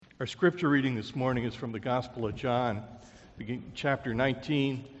Our scripture reading this morning is from the Gospel of John, chapter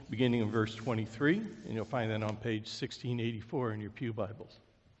 19, beginning in verse 23, and you'll find that on page 1684 in your pew Bibles.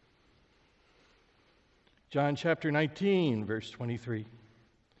 John chapter 19, verse 23.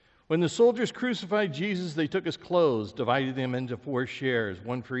 When the soldiers crucified Jesus, they took his clothes, divided them into 4 shares,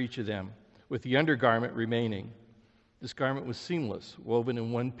 one for each of them, with the undergarment remaining. This garment was seamless, woven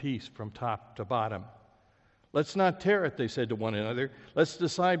in one piece from top to bottom. "Let's not tear it," they said to one another. "Let's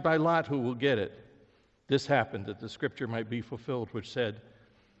decide by lot who will get it." This happened that the scripture might be fulfilled, which said,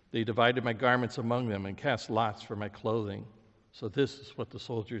 "They divided my garments among them and cast lots for my clothing." So this is what the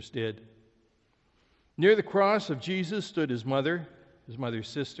soldiers did. Near the cross of Jesus stood his mother's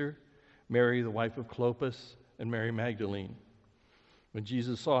sister, Mary, the wife of Clopas, and Mary Magdalene. When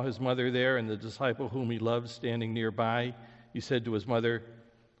Jesus saw his mother there and the disciple whom he loved standing nearby, he said to his mother,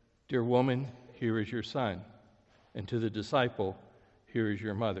 "Dear woman, here is your son." And to the disciple, "Here is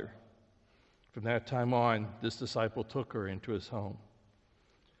your mother." From that time on, this disciple took her into his home.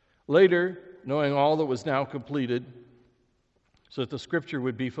 Later, knowing all that was now completed, so that the scripture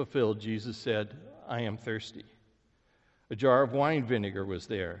would be fulfilled, Jesus said, "I am thirsty." A jar of wine vinegar was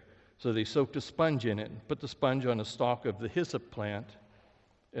there, so they soaked a sponge in it, and put the sponge on a stalk of the hyssop plant,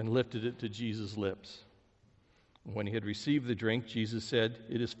 and lifted it to Jesus' lips. When he had received the drink, Jesus said,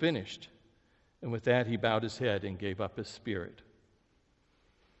 "It is finished." And with that, he bowed his head and gave up his spirit.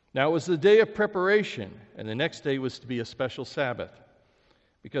 Now it was the day of preparation, and the next day was to be a special Sabbath.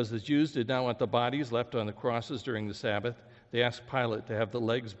 Because the Jews did not want the bodies left on the crosses during the Sabbath, they asked Pilate to have the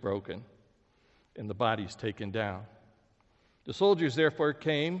legs broken and the bodies taken down. The soldiers therefore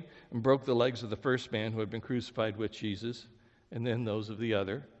came and broke the legs of the first man who had been crucified with Jesus, and then those of the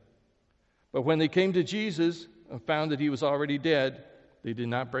other. But when they came to Jesus and found that he was already dead, they did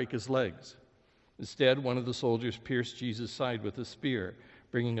not break his legs. Instead, one of the soldiers pierced Jesus' side with a spear,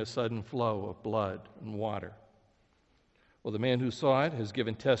 bringing a sudden flow of blood and water. Well, the man who saw it has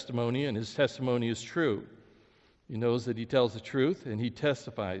given testimony, and his testimony is true. He knows that he tells the truth, and he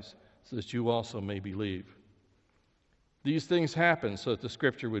testifies so that you also may believe. These things happened so that the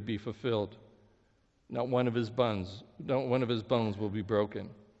scripture would be fulfilled. Not one of his bones will be broken.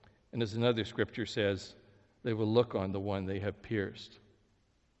 And as another scripture says, they will look on the one they have pierced.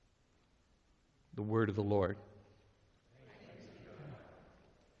 The word of the Lord.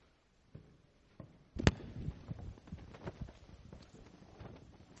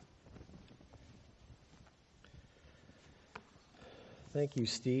 Thank you,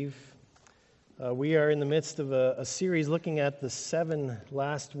 Steve. We are in the midst of a series looking at the 7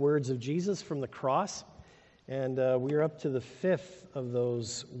 last words of Jesus from the cross, and we're up to the 5th of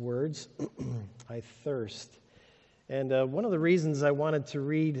those words, I thirst. And one of the reasons I wanted to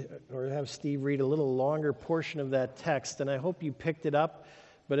read, or have Steve read a little longer portion of that text, and I hope you picked it up,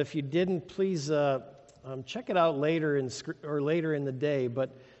 but if you didn't, please check it out later in the day.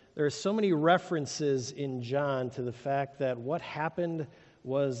 But there are so many references in John to the fact that what happened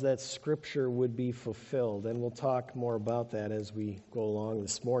was that Scripture would be fulfilled, and we'll talk more about that as we go along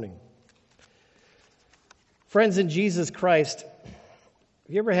this morning. Friends in Jesus Christ, have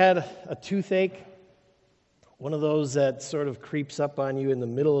you ever had a toothache? One of those that sort of creeps up on you in the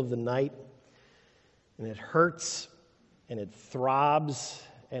middle of the night, and it hurts, and it throbs,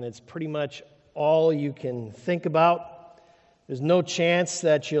 and it's pretty much all you can think about. There's no chance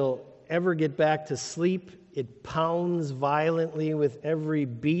that you'll ever get back to sleep. It pounds violently with every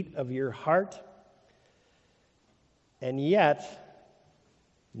beat of your heart. And yet,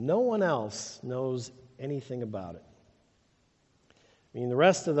 no one else knows anything about it. I mean, the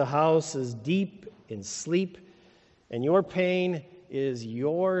rest of the house is deep in sleep, and your pain is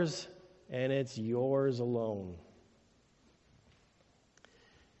yours, and it's yours alone.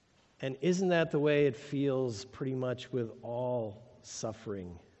 And isn't that the way it feels pretty much with all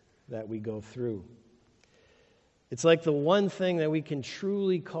suffering that we go through? It's like the one thing that we can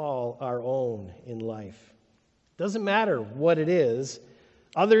truly call our own in life. Doesn't matter what it is.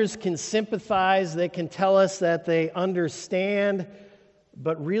 Others can sympathize, they can tell us that they understand,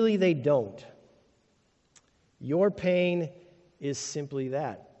 but really they don't. Your pain is simply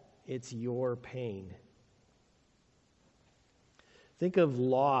that. It's your pain. Think of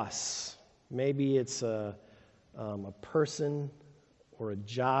loss. Maybe it's a person or a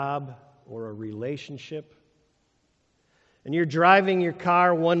job or a relationship. And you're driving your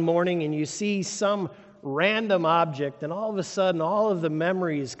car one morning and you see some random object, and all of a sudden all of the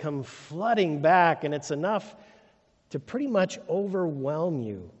memories come flooding back, and it's enough to pretty much overwhelm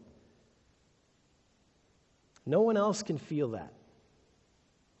you. No one else can feel that.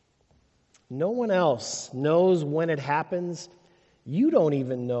 No one else knows when it happens You don't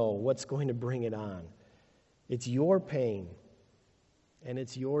even know what's going to bring it on. It's your pain, and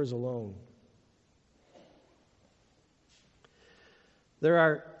it's yours alone. There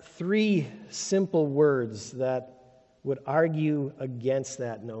are 3 simple words that would argue against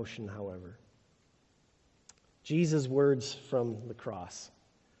that notion, however. Jesus' words from the cross.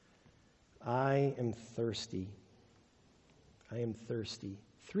 I am thirsty. I am thirsty.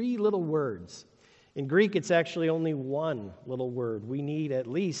 3 little words. In Greek, it's actually only 1 little word. We need at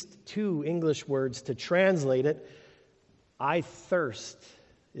least 2 English words to translate it. I thirst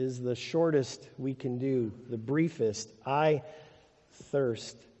is the shortest we can do, the briefest. I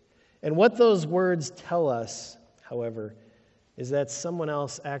thirst. And what those words tell us, however, is that someone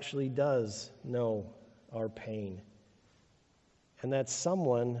else actually does know our pain, and that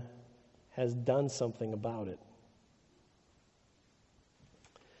someone has done something about it.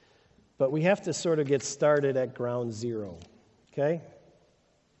 But we have to sort of get started at ground zero, okay?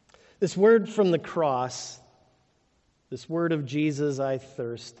 This word from the cross, this word of Jesus, I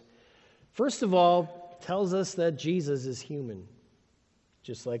thirst, first of all, tells us that Jesus is human,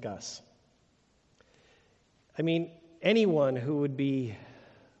 just like us. I mean, anyone who would be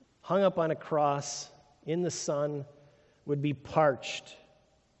hung up on a cross in the sun would be parched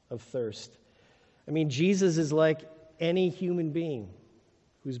of thirst. I mean, Jesus is like any human being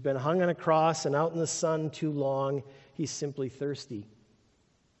who's been hung on a cross and out in the sun too long. He's simply thirsty.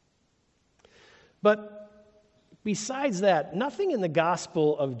 But besides that, nothing in the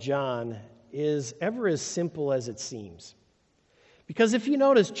Gospel of John is ever as simple as it seems. Because if you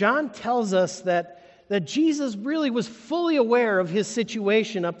notice, John tells us that Jesus really was fully aware of his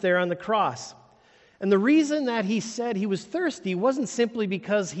situation up there on the cross. And the reason that he said he was thirsty wasn't simply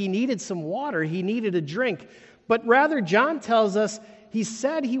because he needed some water, he needed a drink, but rather John tells us he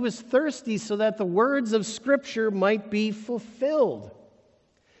said he was thirsty so that the words of Scripture might be fulfilled.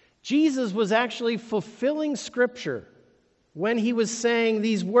 Jesus was actually fulfilling Scripture when he was saying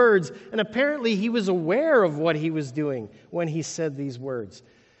these words, and apparently he was aware of what he was doing when he said these words.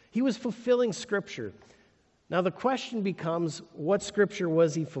 He was fulfilling Scripture. Now the question becomes, what Scripture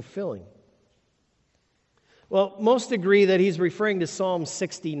was he fulfilling? Well, most agree that he's referring to Psalm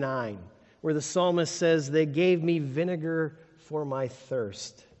 69, where the psalmist says, "They gave me vinegar for my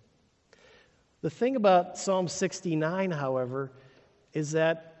thirst." The thing about Psalm 69, however, is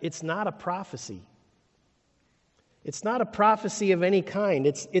that it's not a prophecy. It's not a prophecy of any kind.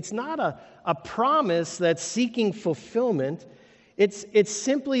 It's not a promise that's seeking fulfillment. It's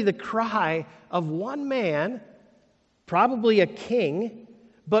simply the cry of one man, probably a king,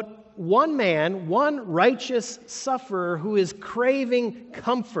 but one man, one righteous sufferer who is craving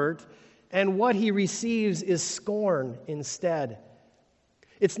comfort, and what he receives is scorn instead.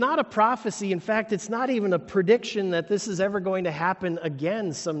 It's not a prophecy. In fact, it's not even a prediction that this is ever going to happen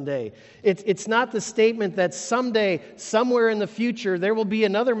again someday. It's not the statement that someday, somewhere in the future, there will be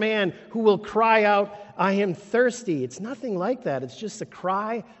another man who will cry out, "I am thirsty." It's nothing like that. It's just a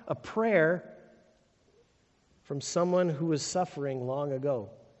cry, a prayer from someone who was suffering long ago.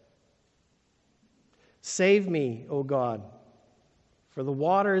 "Save me, O God, for the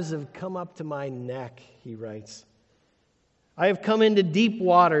waters have come up to my neck," he writes. "I have come into deep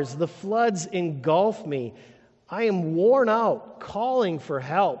waters. The floods engulf me. I am worn out, calling for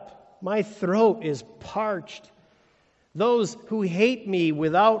help. My throat is parched. Those who hate me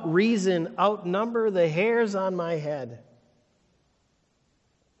without reason outnumber the hairs on my head."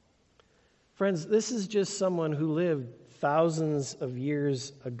 Friends, this is just someone who lived thousands of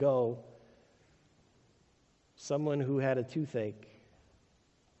years ago. Someone who had a toothache.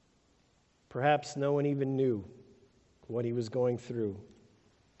 Perhaps no one even knew what he was going through.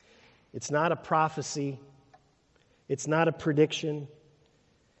 It's not a prophecy. It's not a prediction.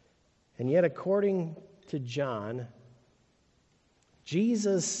 And yet, according to John,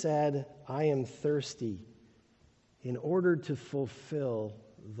 Jesus said, "I am thirsty," in order to fulfill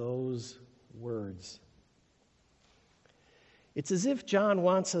those words. It's as if John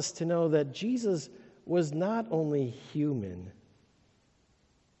wants us to know that Jesus was not only human,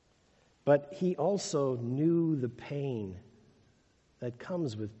 but he also knew the pain that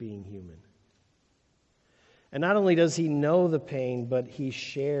comes with being human. And not only does he know the pain, but he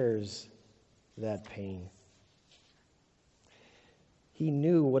shares that pain. He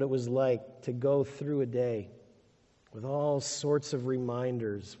knew what it was like to go through a day with all sorts of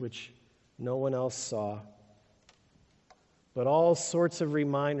reminders which no one else saw, but all sorts of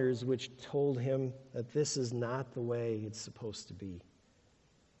reminders which told him that this is not the way it's supposed to be.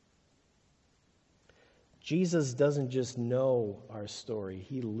 Jesus doesn't just know our story,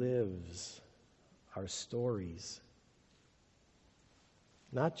 he lives our stories.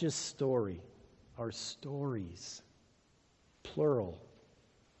 Not just story, our stories. Plural.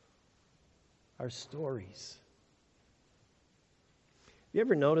 Our stories. Have you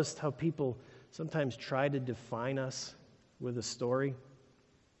ever noticed how people sometimes try to define us with a story?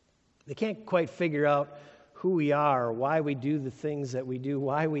 They can't quite figure out who we are, why we do the things that we do,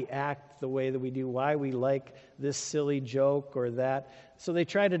 why we act the way that we do, why we like this silly joke or that. So they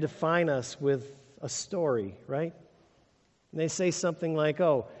try to define us with a story, right? And they say something like,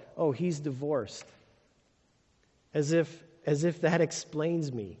 oh, he's divorced. As if that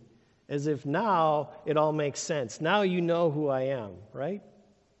explains me. As if now it all makes sense. Now you know who I am, right?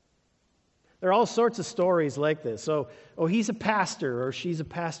 There are all sorts of stories like this. Oh, he's a pastor, or she's a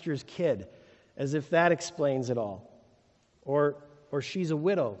pastor's kid. As if that explains it all. Or she's a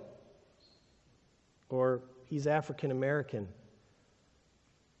widow. Or he's African American.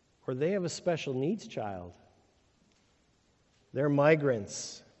 Or they have a special needs child. They're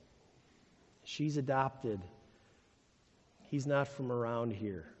migrants. She's adopted. He's not from around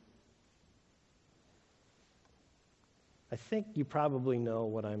here. I think you probably know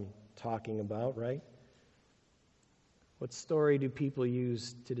what I'm talking about, right? What story do people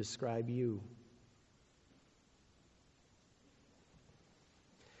use to describe you?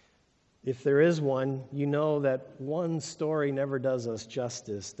 If there is one, you know that one story never does us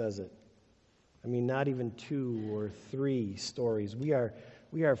justice, does it? I mean, not even 2 or 3 stories. We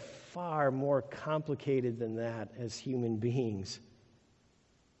are far more complicated than that as human beings.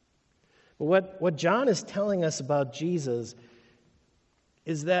 But what John is telling us about Jesus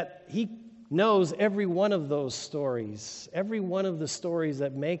is that he knows every one of those stories, every one of the stories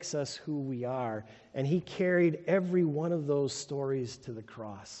that makes us who we are, and he carried every one of those stories to the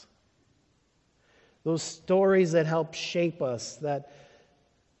cross. Those stories that help shape us, that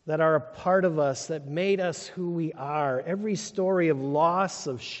are a part of us, that made us who we are. Every story of loss,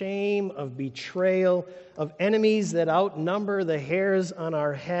 of shame, of betrayal, of enemies that outnumber the hairs on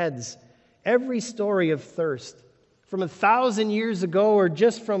our heads. Every story of thirst. From 1,000 years ago or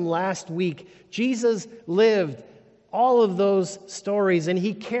just from last week, Jesus lived all of those stories, and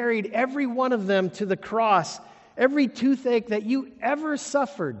he carried every one of them to the cross. Every toothache that you ever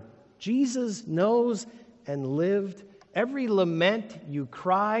suffered, Jesus knows and lived. Every lament you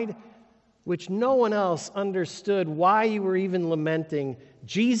cried, which no one else understood why you were even lamenting,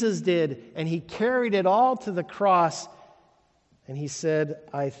 Jesus did, and he carried it all to the cross, and he said,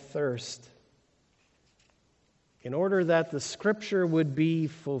 I thirst. In order that the Scripture would be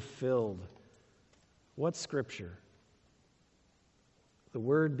fulfilled. What Scripture? The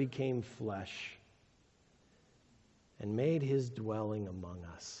Word became flesh and made his dwelling among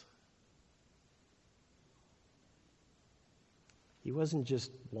us. He wasn't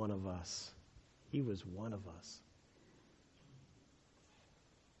just one of us. He was one of us.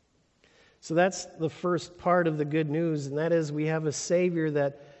 So that's the first part of the good news, and that is we have a Savior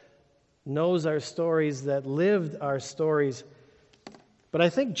that knows our stories, that lived our stories. But I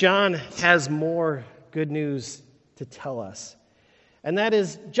think John has more good news to tell us. And that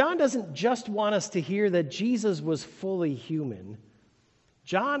is, John doesn't just want us to hear that Jesus was fully human.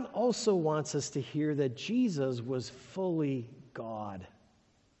 John also wants us to hear that Jesus was fully God.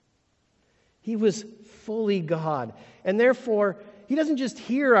 He was fully God. And therefore, he doesn't just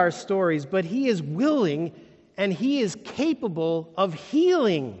hear our stories, but he is willing and he is capable of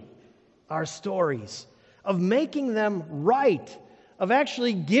healing our stories, of making them right, of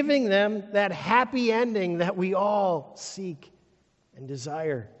actually giving them that happy ending that we all seek and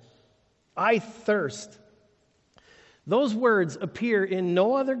desire. I thirst. Those words appear in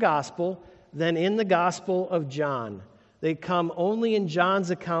no other gospel than in the Gospel of John. They come only in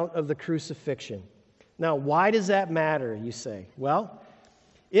John's account of the crucifixion. Now, why does that matter, you say? Well,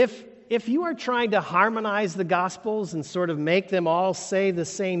 if you are trying to harmonize the Gospels and sort of make them all say the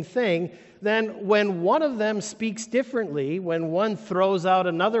same thing, then when one of them speaks differently, when one throws out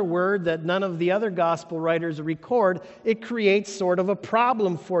another word that none of the other Gospel writers record, it creates sort of a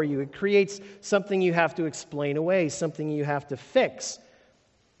problem for you. It creates something you have to explain away, something you have to fix.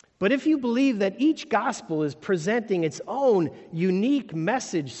 But if you believe that each gospel is presenting its own unique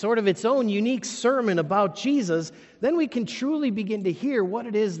message, sort of its own unique sermon about Jesus, then we can truly begin to hear what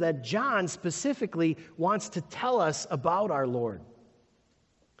it is that John specifically wants to tell us about our Lord.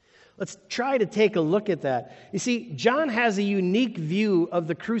 Let's try to take a look at that. You see, John has a unique view of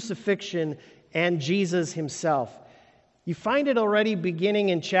the crucifixion and Jesus himself. You find it already beginning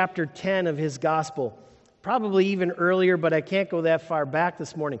in chapter 10 of his gospel. Probably even earlier, but I can't go that far back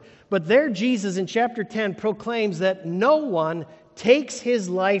this morning. But there Jesus in chapter 10 proclaims that no one takes his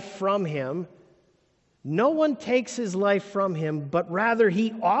life from him, No one takes his life from him, but rather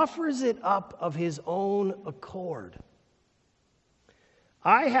he offers it up of his own accord.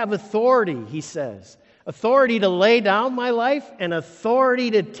 I have authority, he says, authority to lay down my life and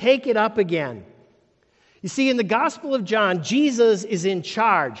authority to take it up again. You see, in the Gospel of John, Jesus is in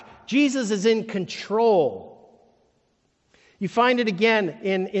charge. Jesus is in control. You find it again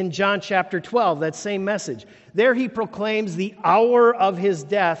in John chapter 12, that same message. There he proclaims the hour of his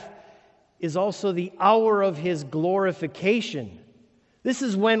death is also the hour of his glorification. This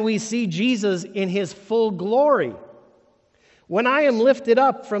is when we see Jesus in his full glory. When I am lifted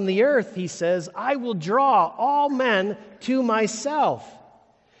up from the earth, he says, I will draw all men to myself.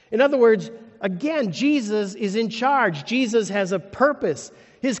 In other words, again, Jesus is in charge. Jesus has a purpose.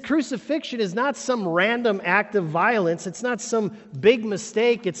 His crucifixion is not some random act of violence. It's not some big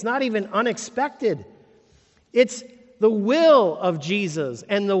mistake. It's not even unexpected. It's the will of Jesus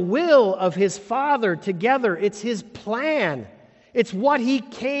and the will of his Father together. It's his plan. It's what he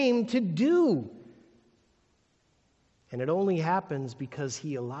came to do. And it only happens because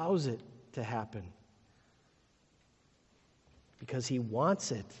he allows it to happen. Because he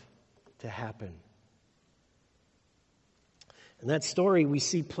wants it to happen. And that story we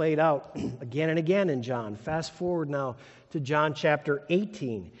see played out again and again in John. Fast forward now to John chapter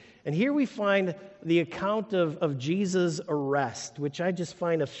 18. And here we find the account of Jesus' arrest, which I just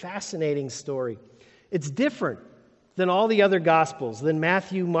find a fascinating story. It's different than all the other Gospels, than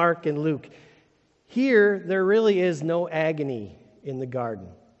Matthew, Mark, and Luke. Here, there really is no agony in the garden.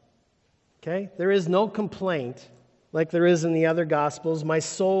 Okay? There is no complaint like there is in the other Gospels. My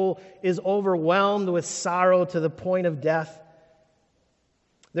soul is overwhelmed with sorrow to the point of death.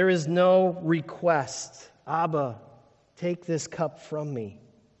 There is no request. Abba, take this cup from me.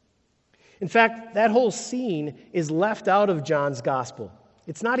 In fact, that whole scene is left out of John's Gospel.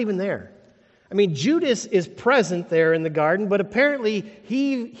 It's not even there. I mean, Judas is present there in the garden, but apparently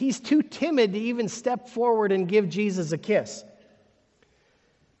he's too timid to even step forward and give Jesus a kiss.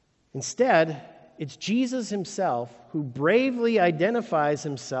 Instead, it's Jesus himself who bravely identifies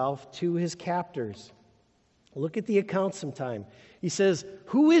himself to his captors. Look at the account sometime. He says,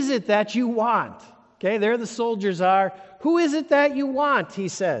 "Who is it that you want?" Okay, there the soldiers are. "Who is it that you want?" he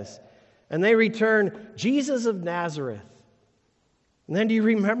says. And they return, "Jesus of Nazareth." And then do you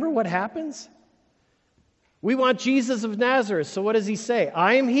remember what happens? We want Jesus of Nazareth. So what does he say?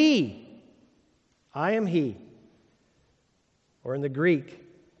 I am he. I am he. Or in the Greek,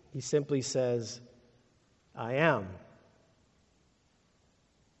 he simply says, I am.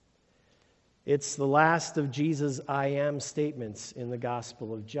 It's the last of Jesus' I am statements in the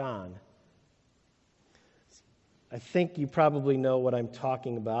Gospel of John. I think you probably know what I'm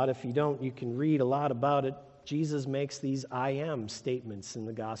talking about. If you don't, you can read a lot about it. Jesus makes these I am statements in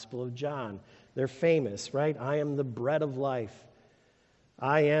the Gospel of John. They're famous, right? I am the bread of life.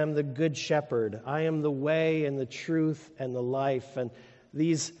 I am the good shepherd. I am the way and the truth and the life. And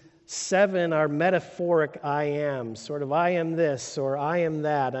these 7 are metaphoric I am, sort of I am this or I am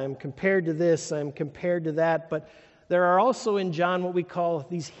that. I'm compared to this, I'm compared to that. But there are also in John what we call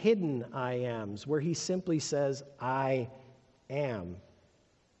these hidden I ams, where he simply says, I am.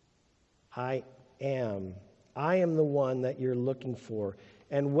 I am. I am the one that you're looking for.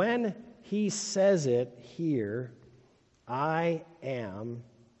 And when he says it here, I am,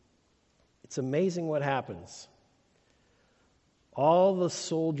 it's amazing what happens. All the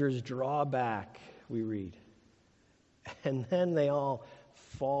soldiers draw back, we read, and then they all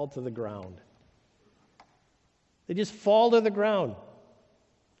fall to the ground. They just fall to the ground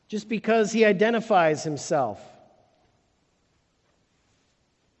just because he identifies himself.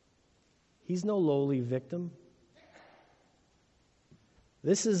 He's no lowly victim.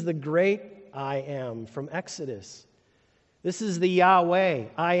 This is the great I am from Exodus. This is the Yahweh.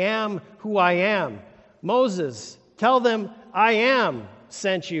 I am who I am. Moses, tell them I am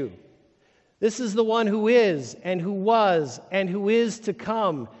sent you. This is the one who is and who was and who is to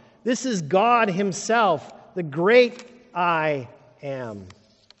come. This is God himself, the great I am.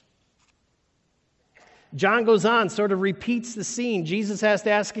 John goes on, sort of repeats the scene. Jesus has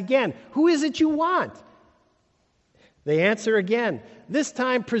to ask again, who is it you want? They answer again, this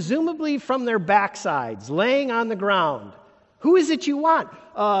time presumably from their backsides, laying on the ground. Who is it you want?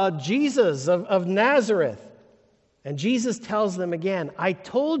 Jesus of Nazareth. And Jesus tells them again, I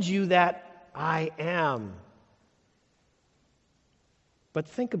told you that I am. But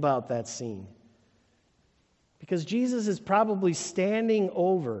think about that scene. Because Jesus is probably standing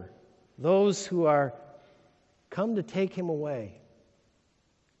over those who are come to take him away.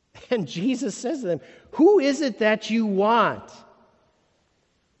 And Jesus says to them, who is it that you want?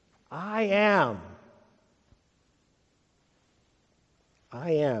 I am.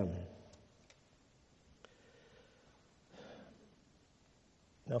 I am.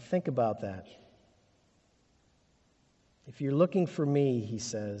 Now think about that. If you're looking for me, he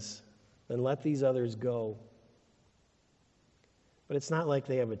says, then let these others go. But it's not like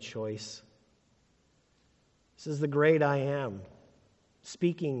they have a choice. This is the great I am,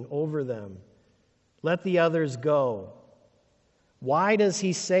 speaking over them. Let the others go. Why does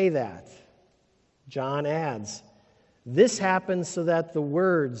he say that? John adds, this happened so that the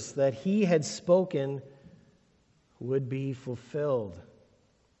words that he had spoken would be fulfilled.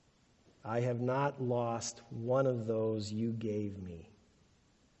 I have not lost one of those you gave me.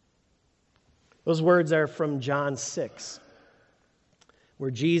 Those words are from John 6,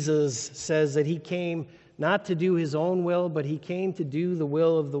 where Jesus says that he came not to do his own will, but he came to do the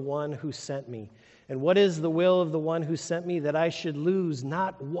will of the one who sent me. And what is the will of the one who sent me? That I should lose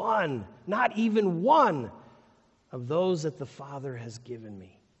not one, not even one of those that the Father has given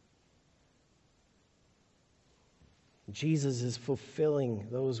me. Jesus is fulfilling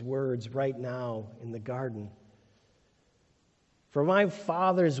those words right now in the garden. For my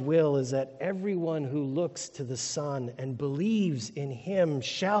Father's will is that everyone who looks to the Son and believes in him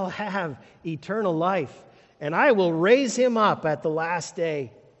shall have eternal life, and I will raise him up at the last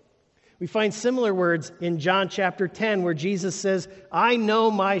day. We find similar words in John chapter 10 where Jesus says, I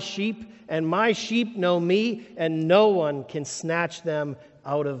know my sheep, and my sheep know me, and no one can snatch them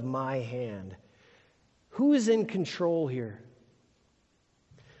out of my hand. Who is in control here?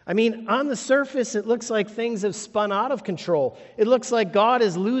 I mean, on the surface, it looks like things have spun out of control. It looks like God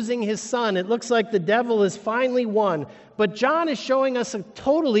is losing his son. It looks like the devil is finally won. But John is showing us a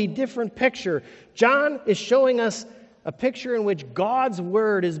totally different picture. John is showing us a picture in which God's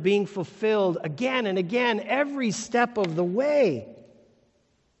word is being fulfilled again and again, every step of the way.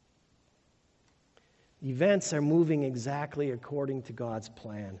 Events are moving exactly according to God's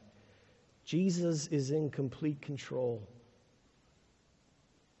plan. Jesus is in complete control.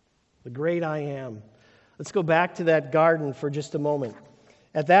 The great I am. Let's go back to that garden for just a moment.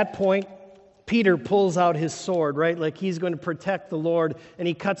 At that point, Peter pulls out his sword, right? Like he's going to protect the Lord, and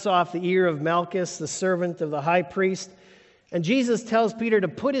he cuts off the ear of Malchus, the servant of the high priest. And Jesus tells Peter to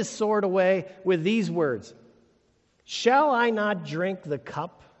put his sword away with these words, shall I not drink the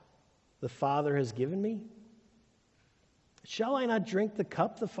cup the Father has given me? Shall I not drink the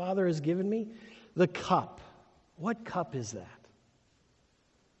cup the Father has given me? The cup. What cup is that?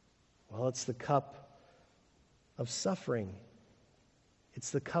 Well, it's the cup of suffering. It's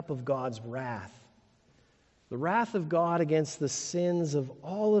the cup of God's wrath. The wrath of God against the sins of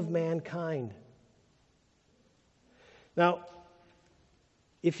all of mankind. Now,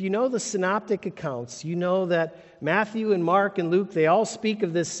 if you know the synoptic accounts, you know that Matthew and Mark and Luke, they all speak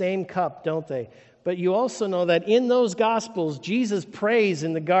of this same cup, don't they? But you also know that in those Gospels, Jesus prays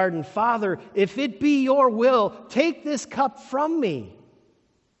in the garden, Father, if it be your will, take this cup from me.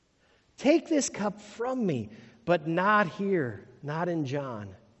 Take this cup from me, but not here, not in John.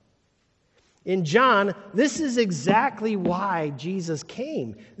 In John, this is exactly why Jesus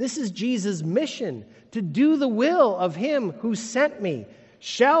came. This is Jesus' mission, to do the will of him who sent me.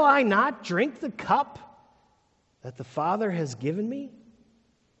 Shall I not drink the cup that the Father has given me?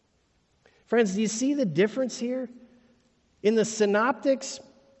 Friends, do you see the difference here? In the synoptics,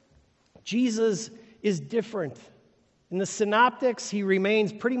 Jesus is different. In the synoptics, he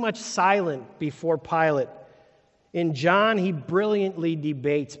remains pretty much silent before Pilate. In John, he brilliantly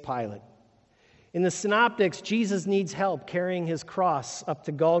debates Pilate. In the synoptics, Jesus needs help carrying his cross up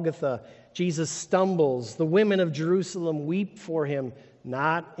to Golgotha. Jesus stumbles. The women of Jerusalem weep for him.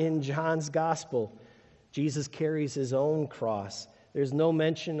 Not in John's gospel. Jesus carries his own cross. There's no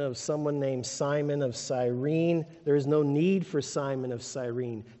mention of someone named Simon of Cyrene. There's no need for Simon of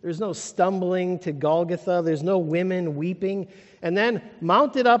Cyrene. There's no stumbling to Golgotha. There's no women weeping. And then,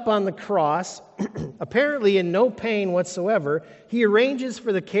 mounted up on the cross, apparently in no pain whatsoever, he arranges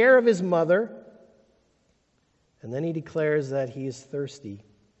for the care of his mother, and then he declares that he is thirsty.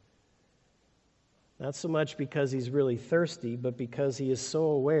 Not so much because he's really thirsty, but because he is so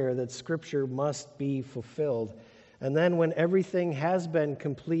aware that Scripture must be fulfilled. And then when everything has been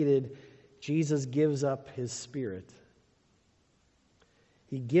completed, Jesus gives up his spirit.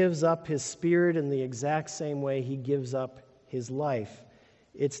 He gives up his spirit in the exact same way he gives up his life.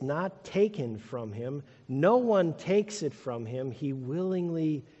 It's not taken from him. No one takes it from him. He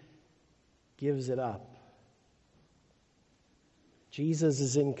willingly gives it up. Jesus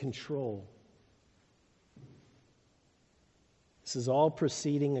is in control. This is all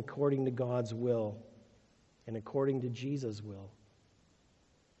proceeding according to God's will and according to Jesus' will.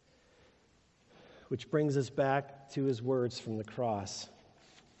 Which brings us back to his words from the cross.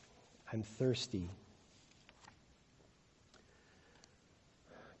 I'm thirsty.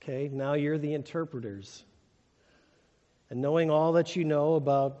 Okay, now you're the interpreters. And knowing all that you know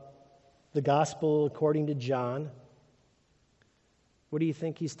about the gospel according to John, what do you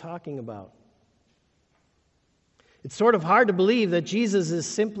think he's talking about? It's sort of hard to believe that Jesus is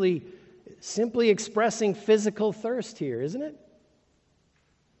simply expressing physical thirst here, isn't it?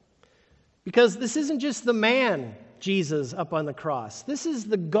 Because this isn't just the man, Jesus, up on the cross. This is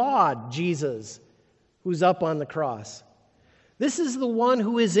the God, Jesus, who's up on the cross. This is the one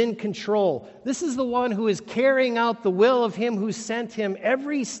who is in control. This is the one who is carrying out the will of him who sent him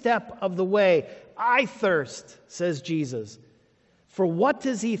every step of the way. I thirst, says Jesus. For what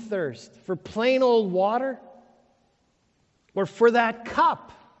does he thirst? For plain old water? Or for that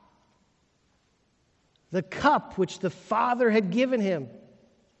cup? The cup which the Father had given him.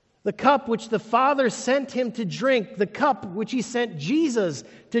 The cup which the Father sent him to drink. The cup which he sent Jesus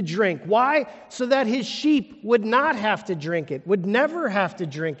to drink. Why? So that his sheep would not have to drink it, would never have to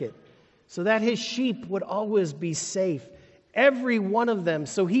drink it. So that his sheep would always be safe. Every one of them.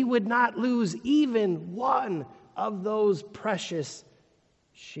 So he would not lose even one of those precious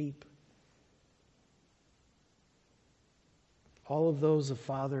sheep. All of those the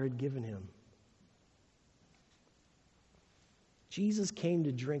Father had given him. Jesus came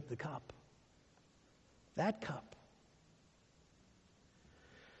to drink the cup. That cup.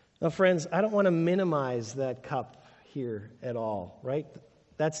 Now, friends, I don't want to minimize that cup here at all, right?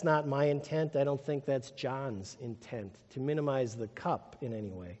 That's not my intent. I don't think that's John's intent, to minimize the cup in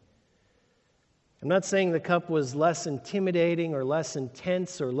any way. I'm not saying the cup was less intimidating or less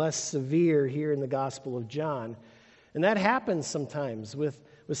intense or less severe here in the Gospel of John. And that happens sometimes with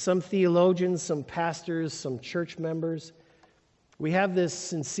some theologians, some pastors, some church members. We have this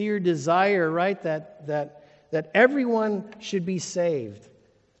sincere desire, right, that everyone should be saved,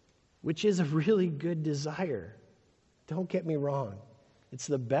 which is a really good desire. Don't get me wrong. It's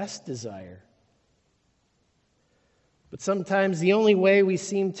the best desire. But sometimes the only way we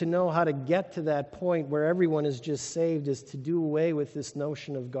seem to know how to get to that point where everyone is just saved is to do away with this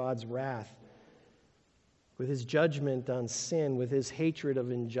notion of God's wrath, with his judgment on sin, with his hatred of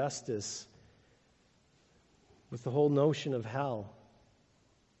injustice, with the whole notion of hell.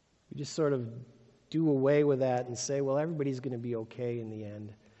 We just sort of do away with that and say, well, everybody's going to be okay in the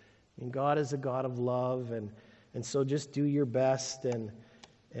end. And God is a God of love, and so just do your best, and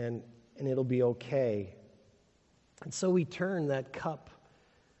it'll be okay. And so we turn that cup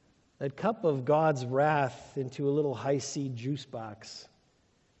of God's wrath into a little high-C juice box,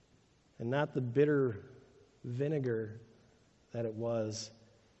 and not the bitter vinegar that it was,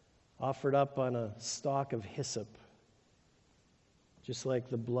 offered up on a stalk of hyssop, just like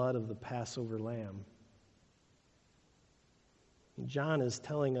the blood of the Passover lamb. And John is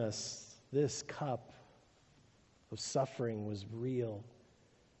telling us this cup of suffering was real.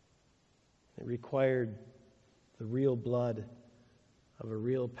 It required the real blood of a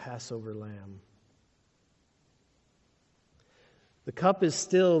real Passover lamb. The cup is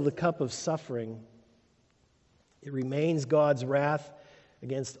still the cup of suffering. It remains God's wrath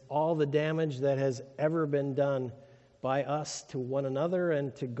against all the damage that has ever been done by us to one another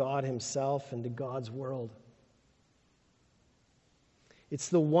and to God himself and to God's world. It's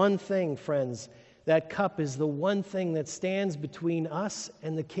the one thing, friends, that cup is the one thing that stands between us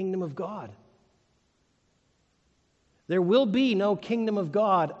and the kingdom of God. There will be no kingdom of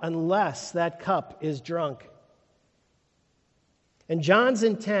God unless that cup is drunk. And John's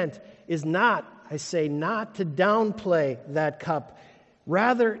intent is not to downplay that cup.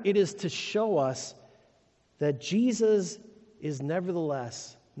 Rather, it is to show us that Jesus is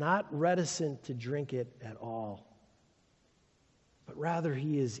nevertheless not reticent to drink it at all, but rather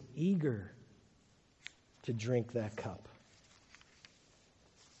he is eager to drink that cup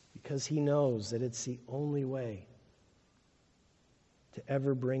because he knows that it's the only way to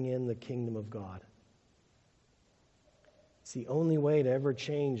ever bring in the kingdom of God. It's the only way to ever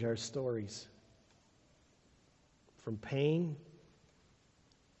change our stories from pain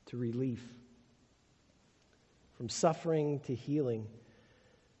to relief, from suffering to healing,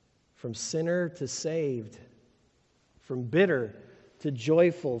 from sinner to saved, from bitter to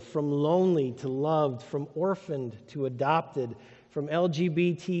joyful, from lonely to loved, from orphaned to adopted, from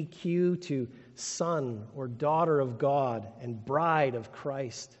LGBTQ to son or daughter of God and bride of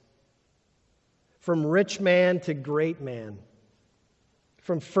Christ, from rich man to great man,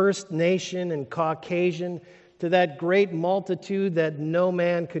 from First Nation and Caucasian to that great multitude that no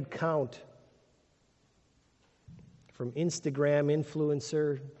man could count, from Instagram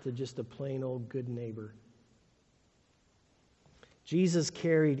influencer to just a plain old good neighbor. Jesus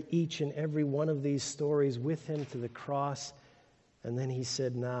carried each and every one of these stories with him to the cross, and then he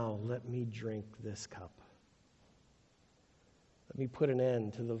said, "Now let me drink this cup. Let me put an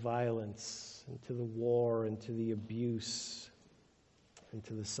end to the violence and to the war and to the abuse and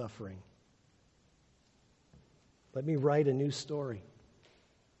to the suffering. Let me write a new story,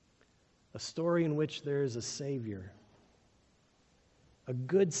 a story in which there is a Savior, a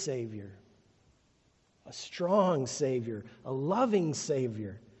good Savior, a strong Savior, a loving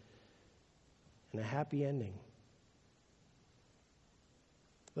Savior, and a happy ending.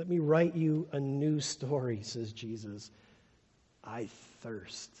 Let me write you a new story," says Jesus. I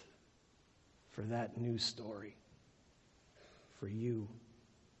thirst for that new story, for you,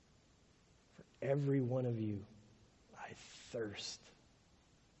 for every one of you. I thirst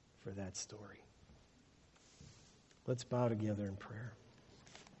for that story. Let's bow together in prayer.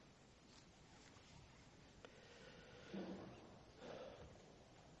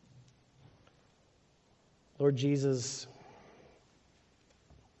 Lord Jesus,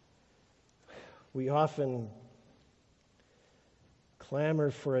 we often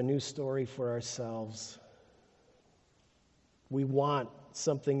clamor for a new story for ourselves. We want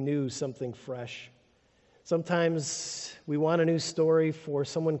something new, something fresh. Sometimes we want a new story for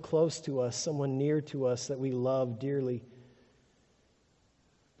someone close to us, someone near to us that we love dearly.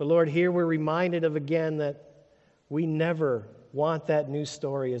 But Lord, here we're reminded of again that we never want that new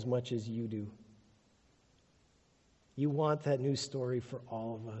story as much as you do. You want that new story for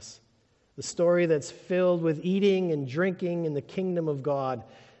all of us. The story that's filled with eating and drinking in the kingdom of God.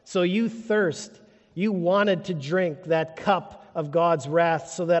 So you thirst. You wanted to drink that cup of God's wrath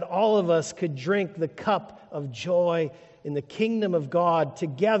so that all of us could drink the cup of joy in the kingdom of God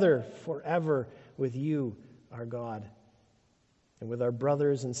together forever with you, our God, and with our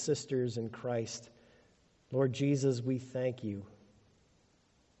brothers and sisters in Christ. Lord Jesus, we thank you.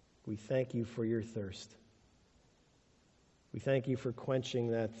 We thank you for your thirst. We thank you for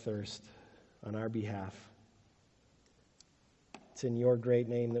quenching that thirst on our behalf. It's in your great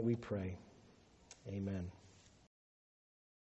name that we pray. Amen.